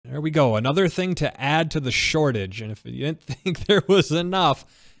There we go. Another thing to add to the shortage. And if you didn't think there was enough,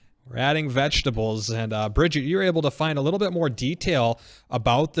 we're adding vegetables. And Bridget, you were able to find a little bit more detail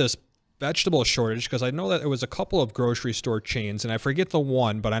about this vegetable shortage, because I know that there was a couple of grocery store chains, and I forget the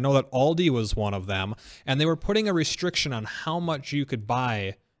one, but I know that Aldi was one of them. And they were putting a restriction on how much you could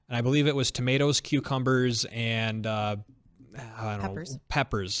buy. And I believe it was tomatoes, cucumbers, and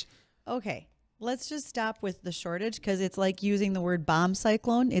peppers. Okay. Let's just stop with the shortage, because it's like using the word bomb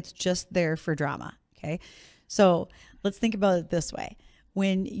cyclone. It's just there for drama. Okay. So let's think about it this way.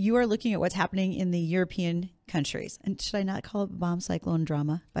 When you are looking at what's happening in the European countries, and should I not call it bomb cyclone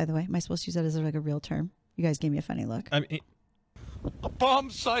drama, by the way? Am I supposed to use that as like a real term? You guys gave me a funny look. I mean, A bomb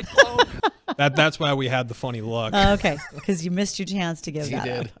cyclone. that's why we had the funny look. Okay, because you missed your chance to give that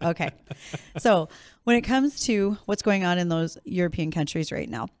up. Okay. So when it comes to what's going on in those European countries right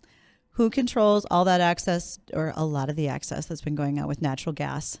now, who controls all that access, or a lot of the access that's been going on with natural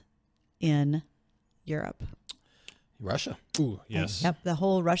gas in Europe? Russia. Ooh, yes. Yep. The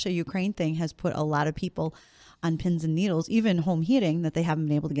whole Russia-Ukraine thing has put a lot of people on pins and needles, even home heating, that they haven't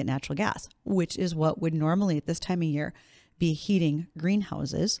been able to get natural gas, which is what would normally at this time of year be heating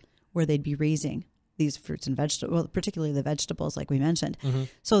greenhouses where they'd be raising these fruits and vegetables, well, particularly the vegetables, like we mentioned,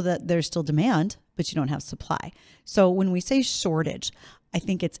 so that there's still demand, but you don't have supply. So when we say shortage, I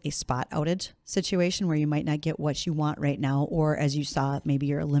think it's a spot outage situation where you might not get what you want right now, or as you saw, maybe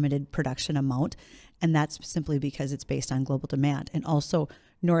you're a limited production amount. And that's simply because it's based on global demand. And also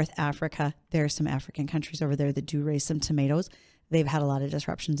North Africa, there are some African countries over there that do raise some tomatoes. They've had a lot of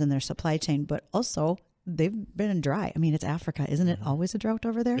disruptions in their supply chain, but also they've been dry. I mean, it's Africa. Isn't it always a drought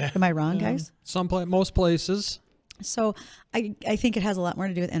over there? Am I wrong, guys? Most places. So I think it has a lot more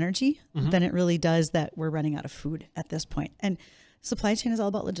to do with energy than it really does that we're running out of food at this point. And supply chain is all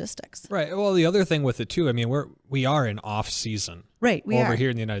about logistics. Right. Well, the other thing with it too, I mean, we are in off season. Right. We over are here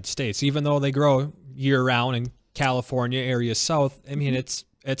in the United States, even though they grow year round in California areas south. I mean, it's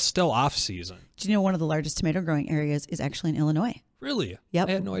still off season. Do you know one of the largest tomato growing areas is actually in Illinois? Really? Yep.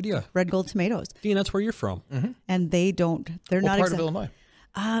 I had no idea. Red Gold tomatoes. Dean, that's where you're from. And they're What not part of Illinois?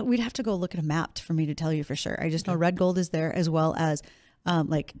 We'd have to go look at a map for me to tell you for sure. I just know Red Gold is there, as well as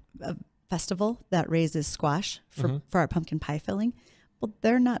like a festival that raises squash for our pumpkin pie filling. Well,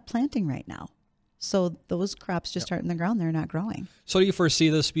 they're not planting right now. So those crops just start in the ground. They're not growing. So do you foresee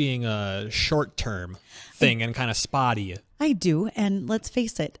this being a short-term thing and kind of spotty? I do. And let's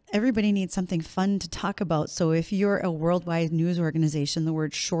face it, everybody needs something fun to talk about. So if you're a worldwide news organization, the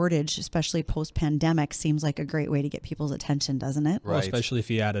word shortage, especially post-pandemic, seems like a great way to get people's attention, doesn't it? Well, especially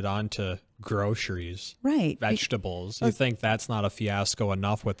if you add it on to groceries, right? Vegetables. You think that's not a fiasco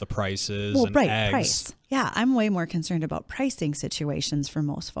enough with the prices and right, eggs? Price. Yeah, I'm way more concerned about pricing situations for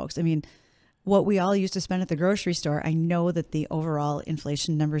most folks. I mean, what we all used to spend at the grocery store, I know that the overall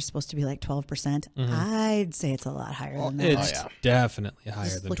inflation number is supposed to be like 12%. I'd say it's a lot higher than that. It's definitely higher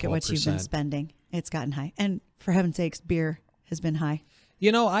Just than 12%. look at what you've been spending. It's gotten high. And for heaven's sakes, beer has been high.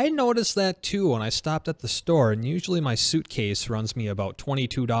 You know, I noticed that too when I stopped at the store, and usually my suitcase runs me about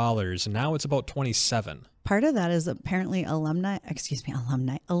 $22, and now it's about $27. Part of that is apparently aluminum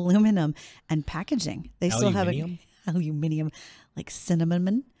and packaging. They still have aluminum, like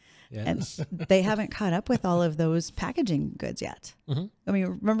cinnamon. Yes. And they haven't caught up with all of those packaging goods yet. I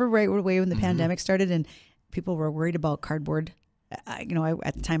mean, remember right away when the pandemic started and people were worried about cardboard? At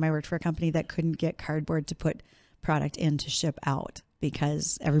the time I worked for a company that couldn't get cardboard to put product in to ship out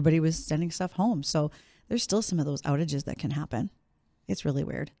because everybody was sending stuff home. So there's still some of those outages that can happen. It's really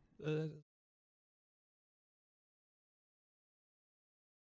weird.